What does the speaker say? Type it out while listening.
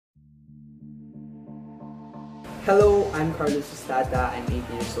Hello, I'm Carlos Estata. I'm 18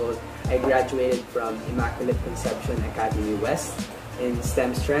 years old. I graduated from Immaculate Conception Academy West in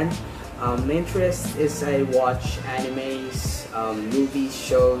STEM strand. My interest is I watch animes, movies,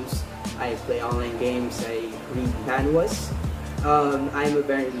 shows. I play online games. I read manhwas. I'm a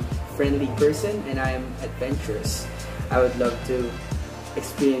very friendly person and I am adventurous. I would love to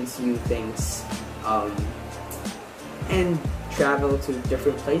experience new things and travel to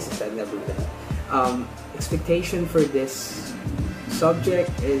different places I've never been. Expectation for this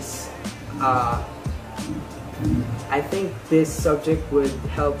subject is I think this subject would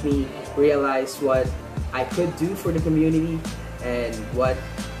help me realize what I could do for the community and what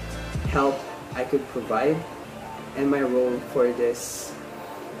help I could provide and my role for this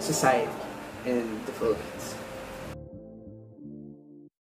society in the Philippines.